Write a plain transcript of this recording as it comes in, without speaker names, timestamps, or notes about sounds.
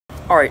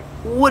Alright,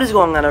 what is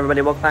going on,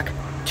 everybody? Welcome back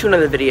to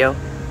another video.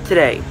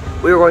 Today,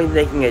 we are going to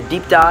be making a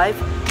deep dive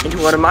into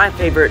one of my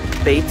favorite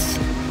baits,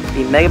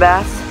 the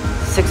Megabass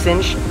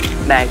 6-inch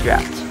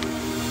Magdraft.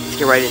 Let's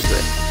get right into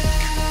it.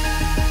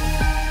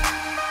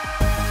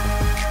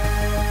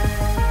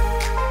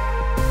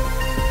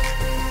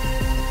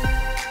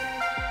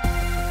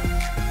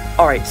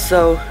 Alright,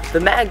 so the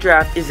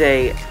Magdraft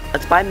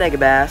it's by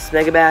Megabass.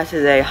 Megabass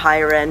is a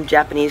higher-end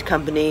Japanese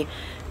company.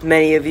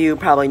 Many of you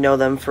probably know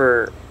them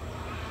for,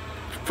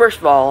 first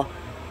of all,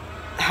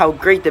 how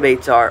great the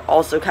baits are,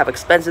 also how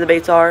expensive the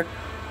baits are,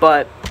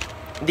 but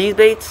these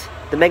baits,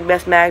 the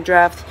Megabass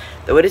Magdraft,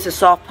 though it is a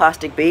soft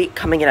plastic bait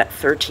coming in at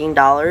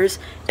 $13,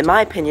 in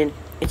my opinion,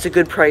 it's a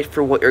good price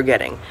for what you're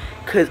getting,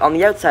 because on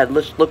the outside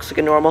it looks like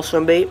a normal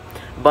swim bait,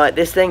 but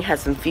this thing has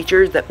some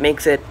features that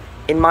makes it,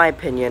 in my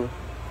opinion,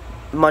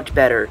 much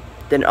better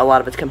than a lot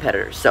of its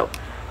competitors. So,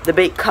 the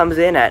bait comes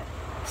in at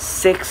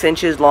 6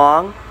 inches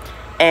long,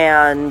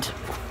 and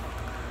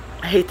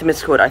I hate to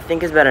misquote, I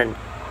think it's about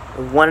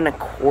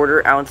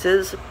 1¼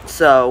 ounces,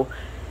 so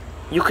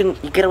you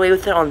get away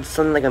with it on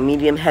something like a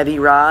medium heavy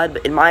rod,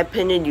 but in my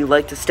opinion, you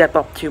like to step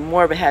up to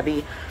more of a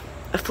heavy.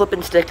 A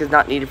flipping stick is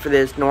not needed for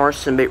this, nor a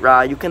swimbait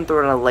rod. You can throw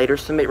it on a lighter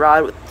swimbait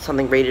rod with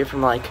something rated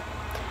from like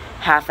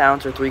 1/2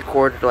 ounce or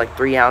 3/4 to like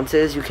 3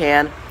 ounces, you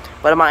can,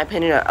 but in my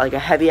opinion, like a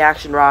heavy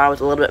action rod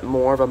with a little bit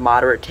more of a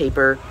moderate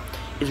taper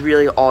is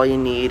really all you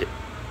need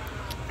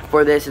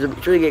for this. It's a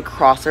really good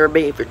crossover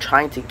bait if you're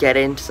trying to get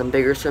into some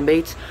bigger swim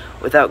baits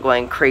without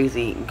going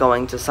crazy,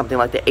 going to something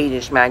like the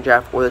 8-inch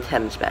Magdraft or the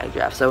 10-inch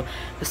Magdraft. So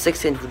the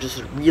 6-inch was just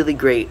a really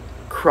great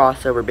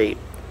crossover bait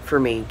for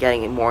me,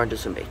 getting it more into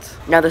swim baits.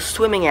 Now the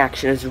swimming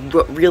action is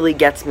what really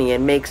gets me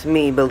and makes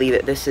me believe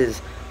that this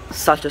is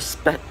such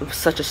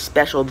a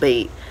special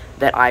bait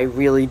that I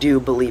really do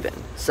believe in.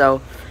 So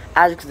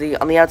as you can see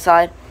on the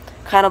outside,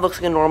 kind of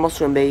looks like a normal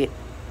swim bait,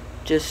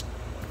 just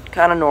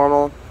kind of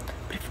normal.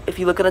 But if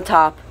you look at the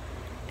top,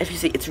 if you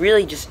see, it's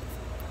really just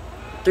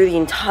through the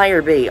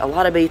entire bait. A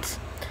lot of baits,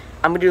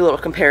 I'm gonna do a little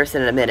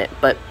comparison in a minute,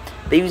 but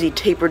they usually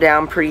taper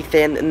down pretty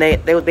thin, and they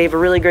have a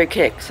really great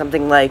kick.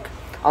 Something like,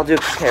 I'll do a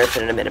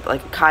comparison in a minute, but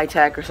like a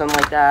Kitech or something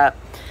like that.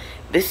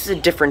 This is a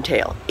different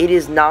tail. It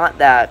is not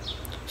that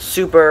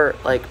super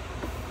like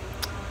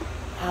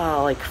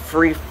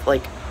free,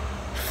 like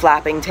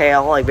flapping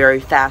tail, like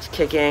very fast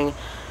kicking,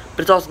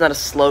 but it's also not a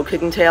slow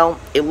kicking tail.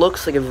 It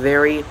looks like a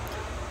very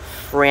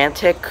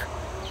frantic,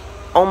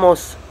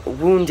 almost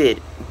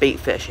wounded bait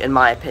fish, in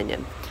my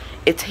opinion.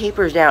 It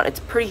tapers down. It's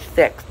pretty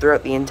thick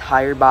throughout the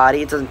entire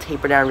body. It doesn't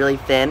taper down really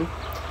thin.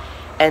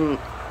 And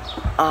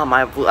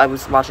I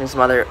was watching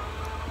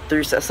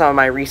through some of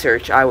my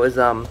research, I was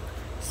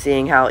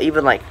seeing how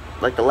even like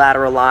the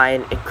lateral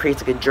line, it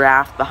creates like a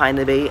draft behind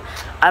the bait.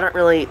 I don't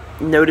really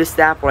notice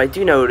that. What I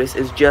do notice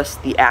is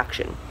just the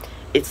action.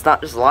 It's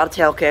not just a lot of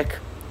tail kick,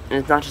 and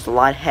it's not just a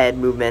lot of head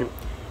movement.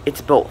 It's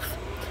both.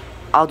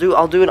 I'll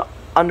do an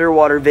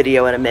underwater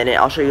video in a minute.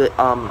 I'll show you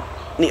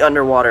the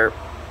underwater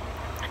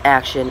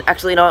action.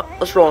 Actually, you know what?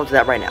 Let's roll into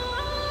that right now.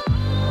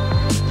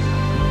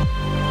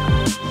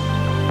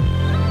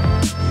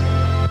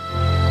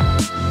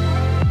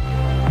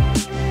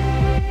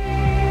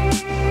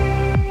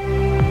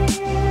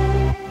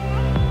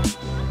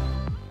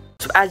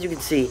 So as you can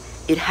see,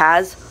 it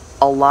has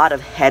a lot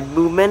of head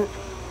movement,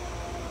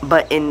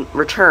 but in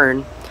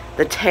return,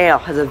 the tail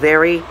has a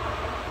very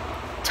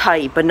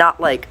tight, but not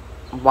like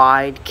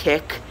wide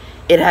kick.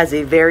 It has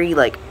a very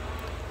like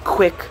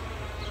quick,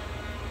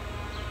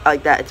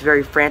 like that. It's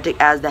very frantic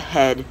as the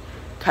head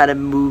kind of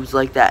moves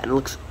like that, and it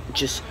looks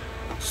just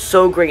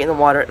so great in the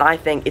water. And I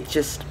think it's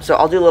just, so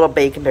I'll do a little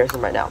bait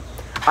comparison right now.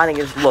 I think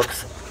it just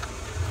looks,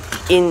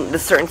 in the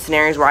certain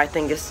scenarios where I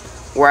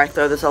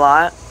throw this a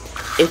lot,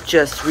 it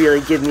just really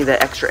gives me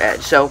that extra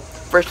edge. So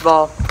first of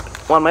all,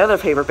 one of my other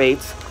favorite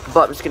baits,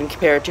 but I'm just going to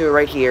compare it to it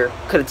right here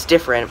because it's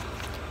different,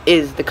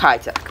 is the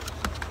Kitech.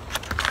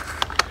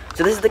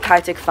 So this is the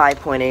Kitech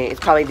 5.8. It's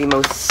probably the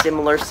most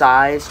similar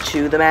size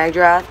to the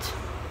Magdraft.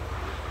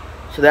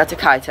 So that's a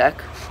Kitech.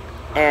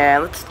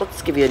 And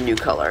let's give you a new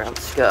color.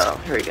 Let's go.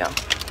 Here we go.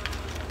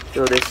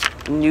 Go this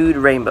nude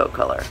rainbow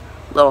color.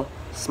 Little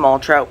small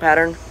trout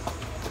pattern.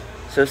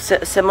 So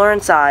similar in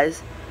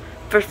size.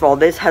 First of all,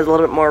 this has a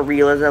little bit more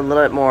realism, a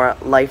little bit more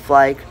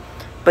lifelike.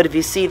 But if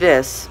you see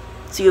this,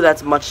 see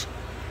that's much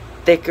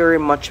thicker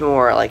and much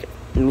more like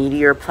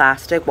meatier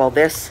plastic, while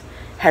this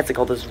has like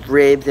all those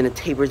ribs and it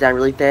tapers down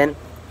really thin.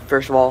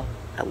 First of all,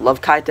 I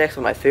love Kitech, one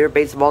of my favorite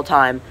baits of all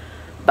time,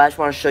 but I just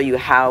want to show you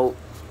how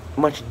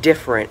much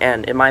different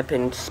and, in my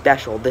opinion,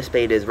 special this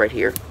bait is right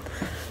here.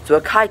 So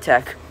a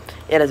Kitech,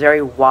 it has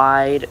very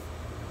wide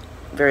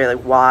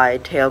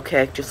tail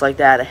kick, just like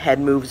that. The head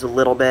moves a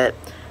little bit,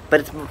 but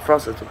it's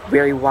a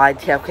very wide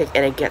tail kick,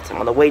 and it gets them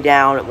on the way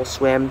down. It will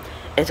swim.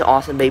 It's an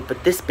awesome bait,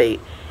 but this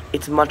bait,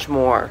 it's much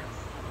more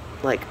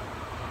like,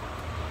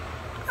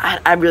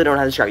 I really don't know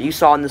how to describe it. You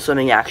saw in the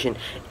swimming action,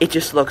 it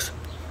just looks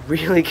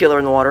really killer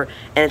in the water,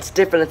 and it's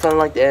different. It's something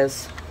like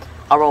this.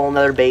 I'll roll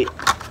another bait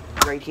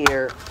right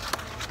here.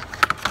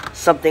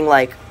 Something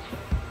like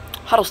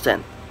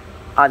Huddleston.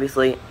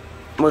 Obviously,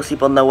 most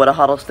people know what a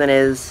Huddleston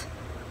is.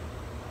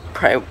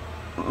 Probably,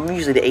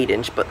 usually the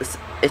 8-inch, but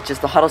it's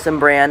just the Huddleston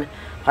brand.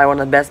 Probably one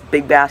of the best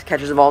big bass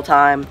catchers of all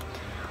time.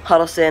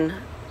 Huddleston,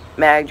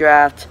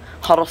 Magdraft.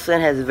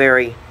 Huddleston has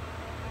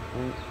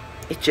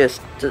it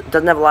just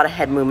doesn't have a lot of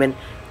head movement.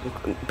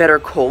 Better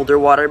colder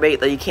water bait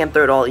that you can't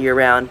throw it all year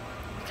round.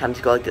 You kind of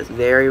just go like this,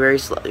 very, very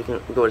slow. You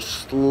can go as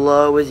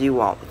slow as you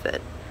want with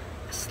it.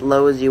 As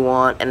slow as you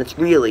want, and it's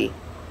really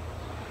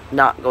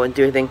not going to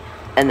do anything.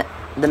 And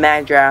the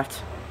Magdraft,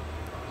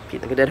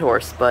 beat like a dead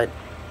horse, but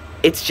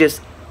it's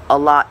just a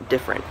lot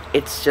different.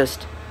 It's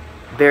just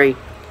very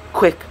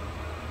quick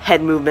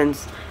head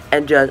movements,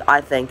 and just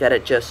I think that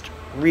it just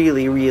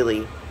really,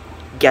 really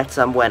gets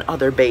them when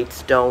other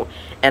baits don't.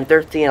 And if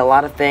they're seeing a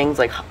lot of things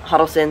like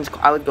Huddleston's,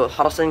 I would go with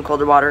Huddleston,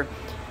 colder water.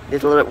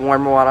 There's a little bit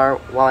warmer water,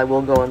 while I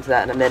will go into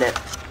that in a minute.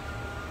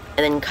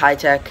 And then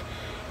Kitech,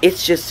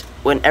 it's just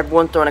when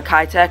everyone's throwing a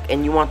Kitech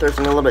and you want to throw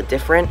something a little bit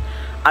different,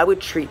 I would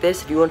treat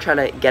this, if you want to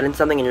try to get in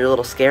something and you're a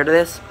little scared of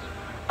this,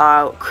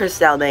 Chris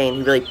Zaldain,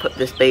 who really put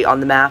this bait on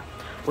the map,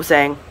 was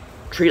saying,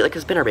 treat it like a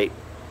spinnerbait.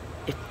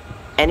 If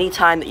any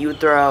time that you would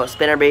throw a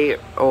spinnerbait,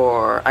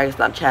 or I guess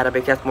not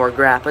chatterbait, that's more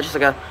graph, but just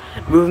like a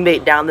moving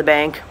bait down the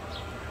bank,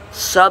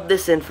 sub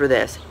this in for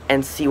this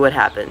and see what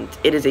happens.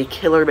 It is a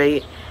killer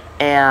bait,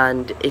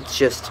 and it's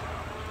just,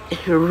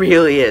 it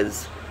really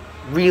is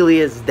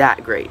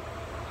that great.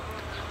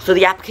 So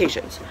the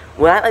applications.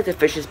 When I like to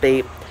fish this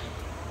bait,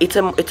 it's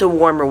a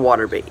warmer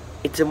water bait.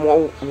 It's a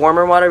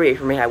warmer water bait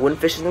for me. I wouldn't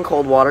fish it in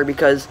cold water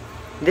because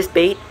this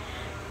bait,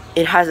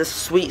 it has a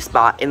sweet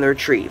spot in the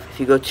retrieve. If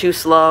you go too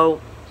slow,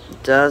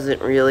 it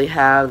doesn't really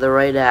have the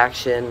right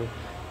action.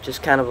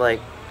 Just kind of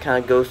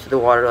goes through the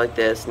water like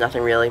this,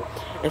 nothing really.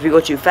 If you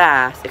go too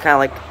fast, it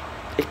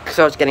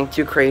starts getting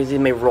too crazy. It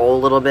may roll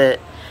a little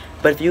bit.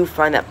 But if you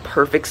find that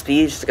perfect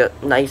speed, just like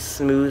a nice,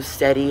 smooth,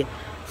 steady,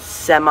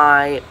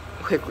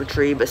 semi-quick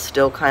retrieve, but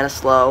still kind of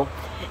slow,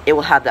 it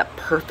will have that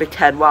perfect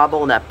head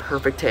wobble and that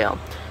perfect tail.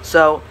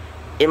 So,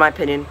 in my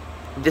opinion,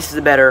 this is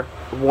a better,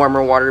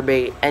 warmer water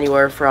bait.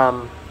 Anywhere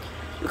from,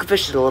 you can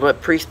fish it a little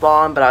bit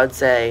pre-spawn, but I would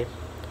say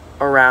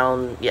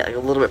around, yeah, like a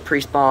little bit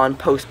pre-spawn,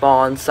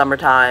 post-spawn,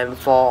 summertime,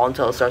 fall,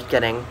 until it starts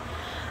getting,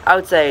 I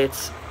would say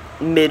it's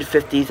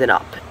mid-50s and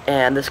up.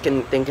 And this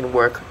thing can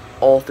work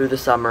all through the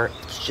summer.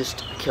 It's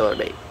just a killer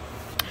bait.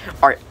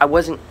 Alright, I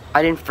was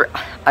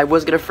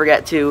gonna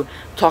forget to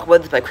talk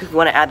about this, but I quickly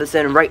want to add this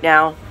in right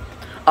now.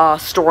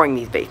 Storing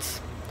these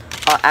baits.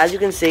 As you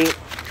can see,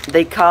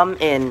 they come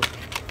in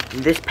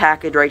this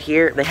package right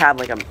here. They have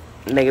like a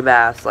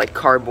Megabass like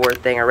cardboard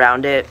thing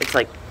around it. It's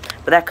like,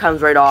 but that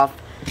comes right off.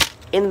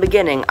 In the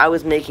beginning, I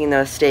was making the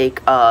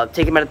mistake of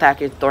taking them out of the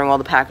package, throwing all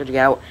the packaging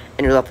out,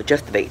 and you're left with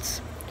just the baits.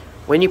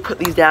 When you put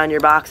these down in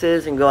your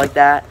boxes and go like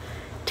that,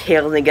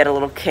 tails they get a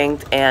little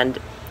kinked, and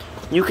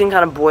you can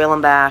kind of boil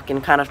them back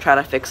and kind of try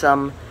to fix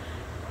them.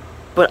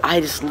 But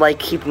I just like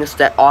keeping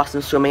that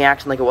awesome swimming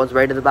action like it was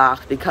right in the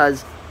box,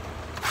 because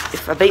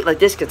if a bait like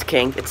this gets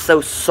kinked, it's so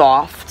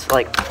soft.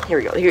 Like, here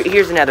we go.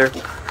 Here's another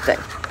thing.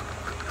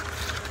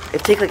 If you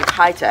take like a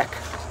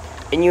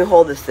Kitech and you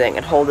hold this thing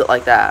and hold it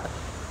like that,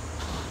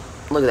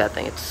 look at that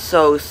thing. It's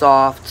so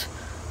soft,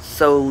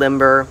 so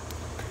limber.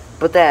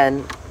 But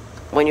then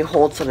when you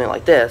hold something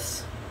like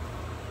this,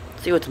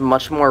 see what's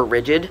much more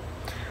rigid.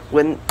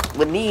 When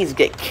these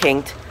get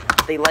kinked,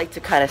 they like to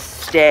kind of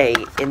stay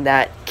in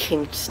that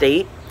kinked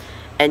state,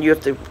 and you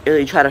have to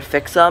really try to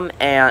fix them,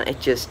 and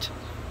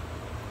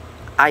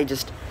I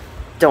just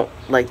don't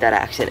like that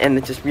action, and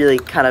it just really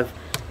kind of,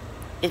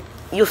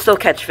 you'll still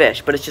catch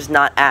fish, but it's just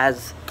not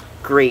as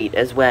great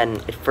as when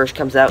it first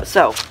comes out.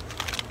 So,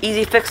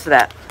 easy fix to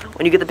that.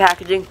 When you get the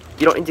packaging,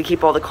 you don't need to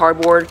keep all the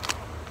cardboard.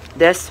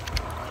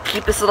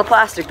 Keep this little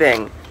plastic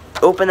thing.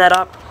 Open that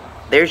up,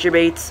 there's your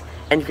baits,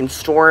 and you can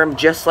store them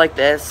just like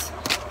this.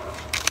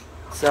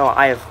 So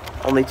I have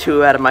only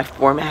 2 out of my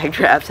 4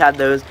 Magdrafts have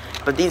those,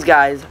 but these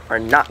guys are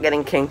not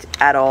getting kinked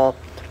at all.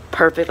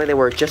 Perfect like they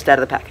were just out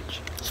of the package.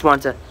 Just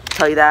wanted to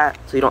tell you that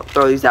so you don't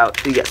throw these out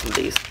till you get some of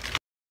these.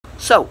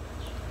 So,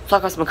 let's talk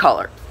about some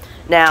color.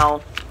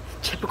 Now,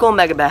 typical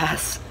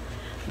Megabass,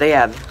 they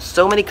have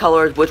so many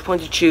colors. Which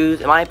ones you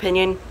choose, in my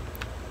opinion,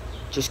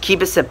 just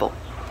keep it simple.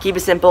 Keep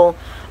it simple.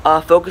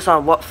 Focus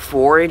on what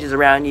forage is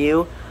around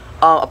you.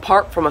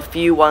 Apart from a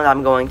few ones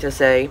I'm going to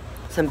say,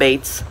 some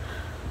baits,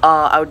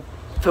 I would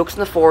focus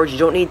on the forage. You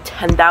don't need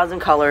 10,000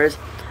 colors.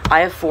 I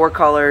have 4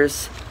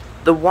 colors.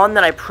 The one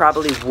that I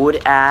probably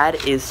would add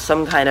is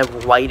some kind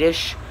of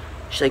whitish,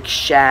 like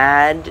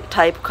shad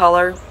type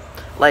color.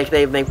 Like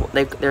they make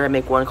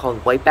one called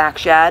whiteback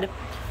shad.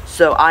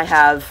 So I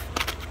have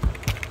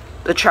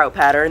the trout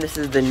pattern. This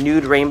is the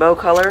nude rainbow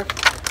color.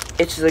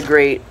 It's just a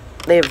great.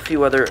 They have a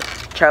few other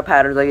trout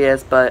patterns like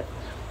this, but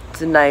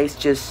it's a nice,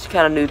 just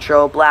kind of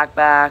neutral black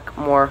back,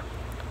 more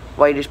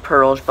whitish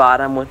pearlish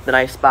bottom with the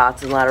nice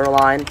spots and lateral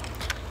line.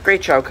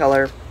 Great trout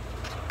color.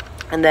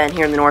 And then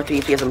here in the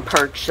Northeast, we have some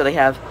perch. So they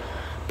have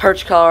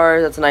perch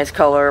colors. That's a nice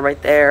color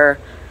right there.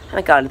 I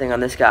haven't got anything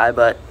on this guy,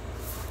 but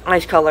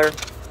nice color.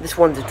 This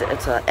one's,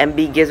 it's a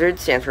MB Gizzard,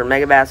 stands for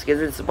Megabass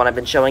Gizzard. This is what I've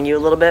been showing you a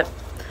little bit.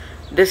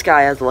 This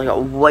guy has like a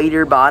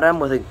whiter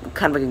bottom with a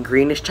kind of like a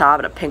greenish top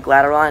and a pink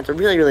lateral line. It's a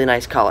really, really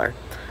nice color.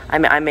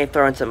 I may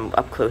throw in some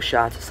up-close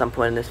shots at some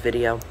point in this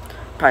video.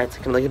 Probably it's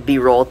kind of like a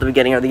B-roll at the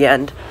beginning or the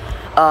end.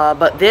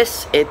 But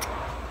this, it's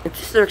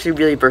just actually a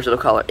really versatile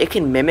color. It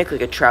can mimic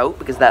like a trout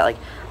because that like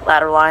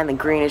lateral line, the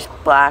greenish,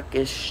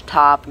 blackish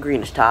top,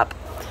 greenish top.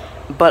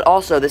 But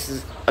also, this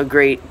is a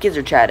great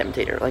gizzard shad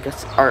imitator, like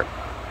or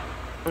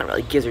not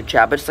really gizzard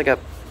shad, but just like a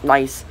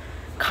nice.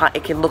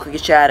 It can look like a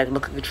shad, it can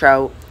look like a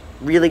trout.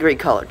 Really great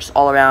color, just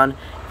all around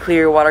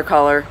clear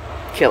watercolor,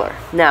 killer.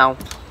 Now,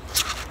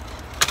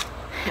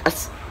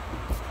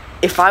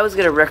 if I was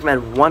gonna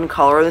recommend one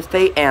color in this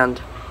bait,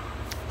 and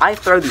I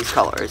throw these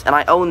colors and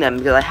I own them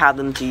because I have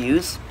them to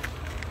use,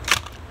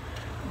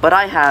 but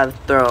I have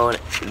thrown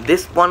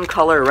this one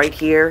color right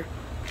here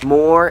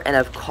more and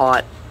have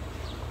caught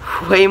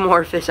way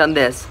more fish on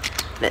this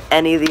than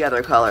any of the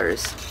other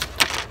colors.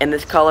 And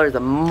this color is a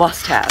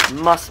must-have.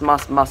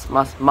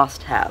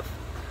 Must-have.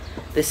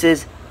 This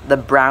is the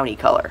brownie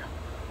color.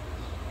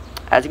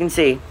 As you can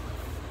see,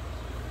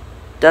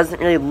 doesn't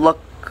really look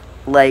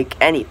like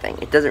anything.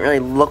 It doesn't really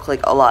look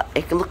like a lot.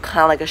 It can look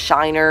kind of like a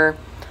shiner,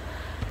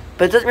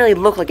 but it doesn't really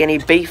look like any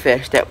bait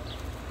fish that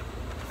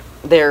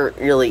there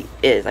really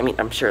is. I mean,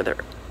 I'm sure it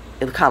kind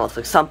of looks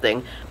like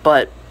something,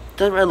 but it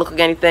doesn't really look like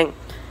anything.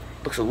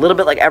 Looks a little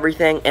bit like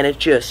everything, and it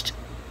just,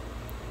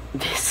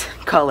 this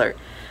color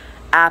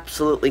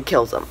absolutely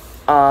kills them.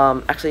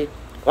 Actually,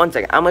 one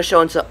second. I'm going to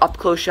show you some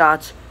up-close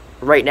shots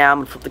right now. I'm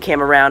going to flip the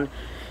camera around,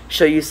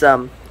 show you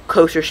some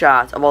closer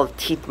shots of all the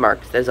teeth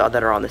marks that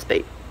are on this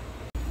bait.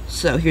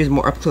 So here's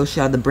more up-close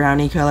shot of the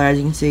brownie color, as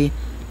you can see.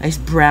 Nice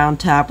brown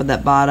top with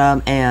that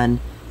bottom, and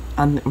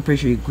I'm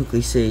pretty sure you can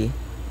quickly see,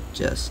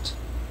 just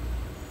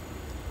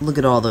look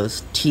at all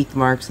those teeth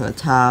marks on the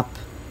top.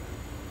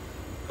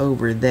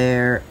 Over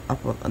there, up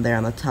there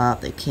on the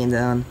top, they came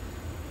down,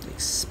 like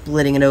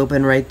splitting it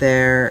open right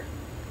there.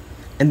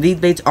 And these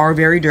baits are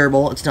very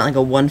durable. It's not like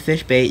a one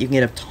fish bait. You can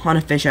get a ton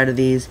of fish out of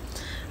these.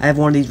 I have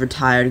one of these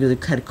retired because it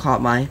could have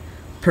caught my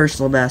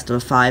personal best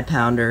of a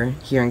 5-pounder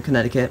here in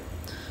Connecticut.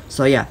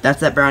 So yeah, that's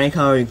that brownie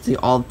color. You can see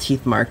all the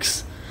teeth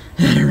marks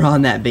that are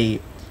on that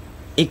bait.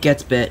 It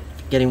gets bit.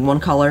 Getting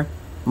one color,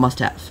 must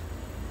have.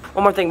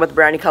 One more thing about the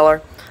brownie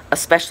color,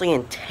 especially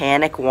in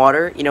tannic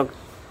water, you know,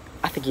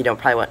 I think you know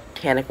probably what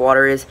tannic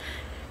water is.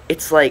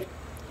 It's like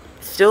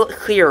still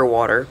clear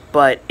water,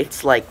 but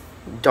it's like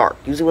dark.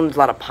 Usually when there's a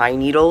lot of pine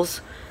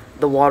needles,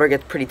 the water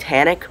gets pretty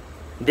tannic.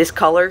 This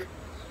color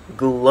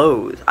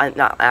glows.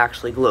 Not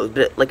actually glows,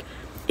 but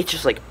it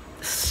just like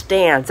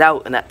stands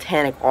out in that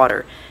tannic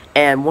water.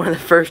 And one of the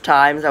first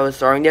times I was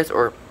throwing this,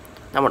 or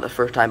not one of the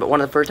first time, but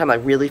one of the first time I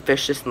really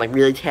fished this in like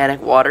really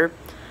tannic water,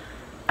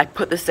 I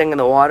put this thing in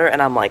the water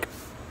and I'm like,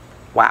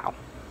 wow,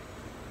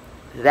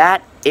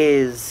 that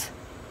is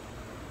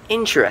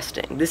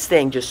interesting. This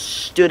thing just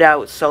stood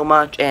out so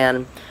much,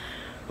 and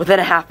within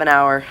a half an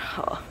hour,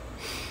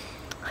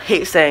 I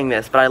hate saying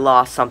this, but I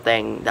lost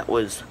something that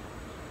was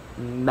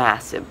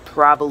massive.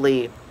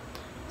 Probably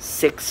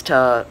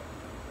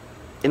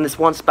in this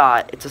one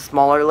spot, it's a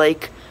smaller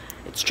lake,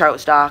 it's trout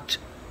stocked,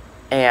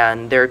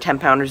 and there are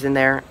 10-pounders in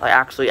there, like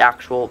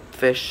actual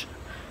fish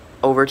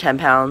over 10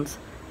 pounds.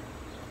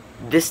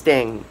 This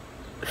thing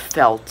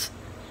felt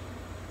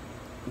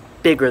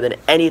bigger than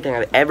anything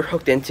I've ever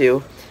hooked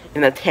into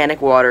in the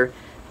tannic water,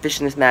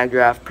 fishing this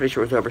Magdraft. Pretty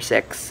sure it was over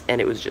 6,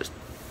 and it was just,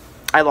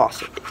 I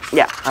lost it.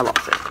 Yeah, I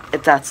lost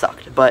it. That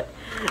sucked, but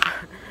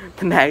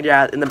the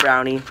Magdraft and the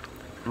brownie,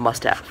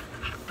 must have.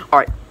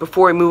 Alright,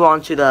 before we move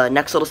on to the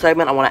next little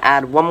segment, I want to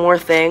add one more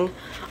thing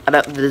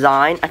about the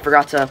design. I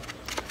forgot to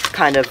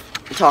kind of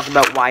talk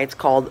about why it's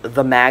called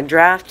the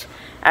Magdraft.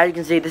 As you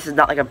can see, this is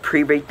not like a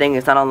pre-bait thing.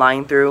 It's not a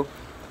line through.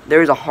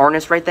 There's a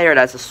harness right there. It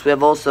has a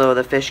swivel, so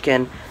the fish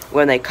can,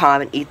 when they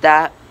come and eat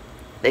that,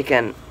 they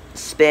can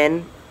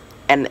spin,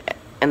 and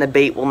the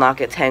bait will not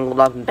get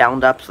tangled up and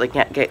bound up, so they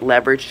can't get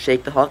leverage to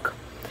shake the hook.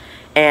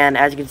 And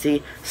as you can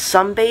see,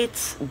 some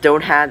baits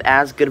don't have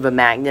as good of a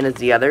magnet as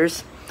the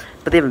others,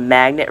 but they have a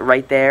magnet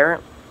right there.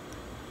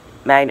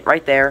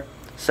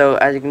 So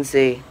as you can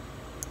see,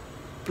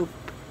 boop,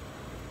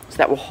 so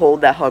that will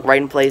hold that hook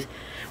right in place.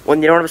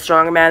 When you don't have a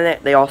stronger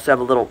magnet, they also have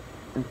a little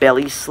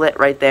belly slit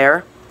right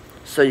there,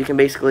 so you can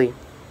basically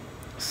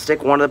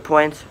stick one of the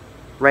points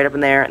right up in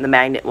there, and the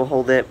magnet will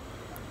hold it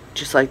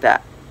just like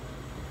that.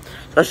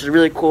 So that's just a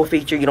really cool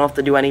feature. You don't have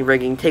to do any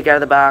rigging. Take it out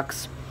of the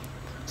box.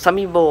 Some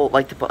people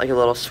like to put like a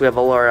little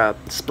swivel or a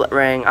split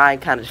ring. I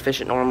kind of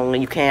fish it normally.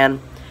 You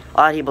can. A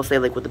lot of people say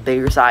like with the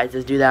bigger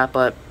sizes do that,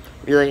 but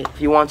really,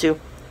 if you want to,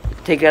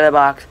 take it out of the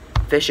box,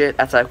 fish it.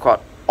 That's how I've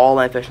caught all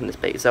my fish on this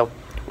bait. So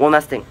one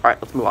last thing.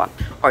 Alright, let's move on.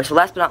 Alright, so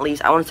last but not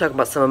least, I want to talk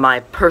about some of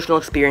my personal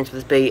experience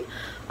with this bait.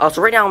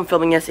 So right now I'm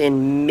filming this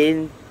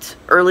in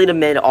early to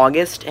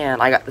mid-August,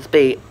 and I got this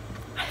bait,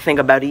 I think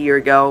about a year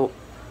ago,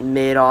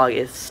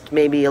 mid-August,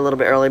 maybe a little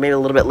bit earlier, maybe a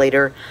little bit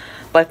later,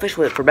 but I fished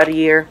with it for about a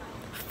year.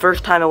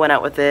 First time I went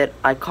out with it,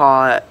 I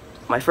caught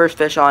my first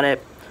fish on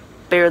it,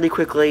 fairly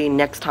quickly.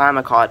 Next time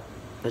I caught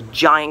a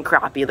giant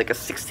crappie, like a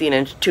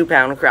 16-inch,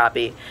 2-pound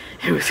crappie.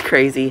 It was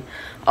crazy.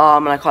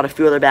 And I caught a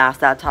few other bass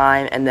that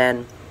time, and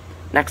then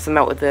next time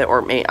out with it,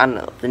 or maybe, I don't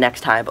know, the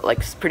next time, but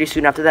like pretty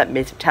soon after that,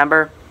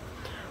 mid-September,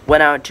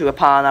 went out to a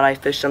pond that I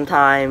fish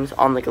sometimes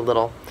on like a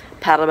little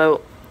paddle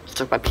boat.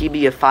 Stuck my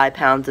PB of 5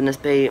 pounds in this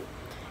bait.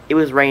 It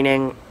was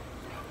raining,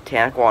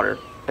 tannic water,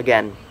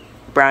 again,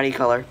 brownie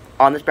color.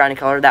 On this brownie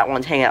color, that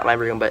one's hanging out in my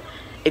room, but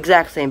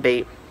exact same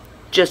bait,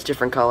 just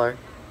different color.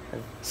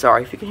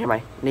 Sorry if you can hear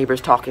my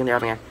neighbors talking. They're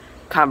having a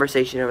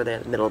conversation over there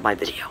in the middle of my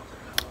video.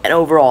 And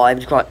overall,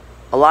 I've caught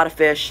a lot of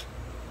fish.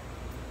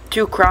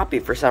 2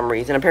 crappie for some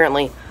reason.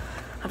 Apparently,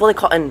 I've only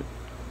caught in,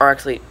 or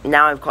actually,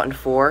 now I've caught in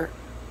 4.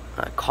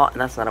 Caught,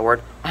 and that's not a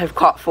word. I've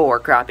caught 4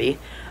 crappie.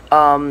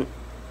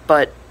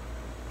 But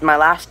my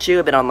last 2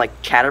 have been on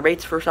like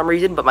chatterbaits for some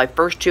reason. But my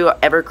first 2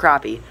 ever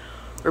crappie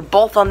were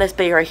both on this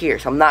bait right here.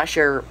 So I'm not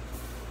sure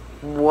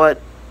what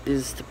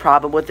is the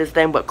problem with this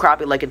thing, but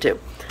crappie like it too.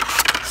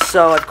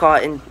 So I've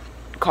caught, I don't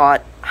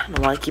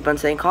know why I keep on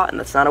saying caught, and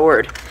that's not a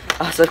word.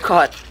 So I've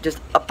caught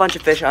just a bunch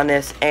of fish on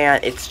this,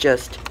 and it's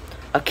just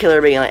a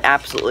killer bait, and I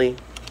absolutely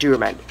do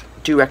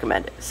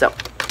recommend it. So, I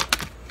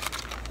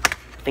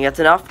think that's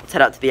enough. Let's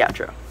head out to the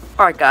outro.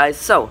 Alright guys,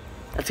 so,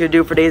 that's going to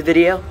do it for today's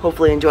video.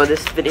 Hopefully you enjoyed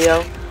this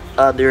video,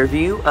 the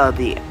review of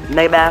the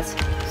Megabass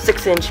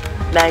 6-inch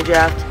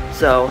Magdraft.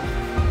 So,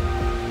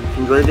 if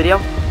you enjoyed the video,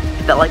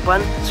 hit that like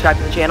button, subscribe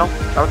to the channel,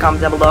 drop a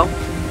comment down below,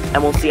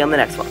 and we'll see you on the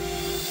next one.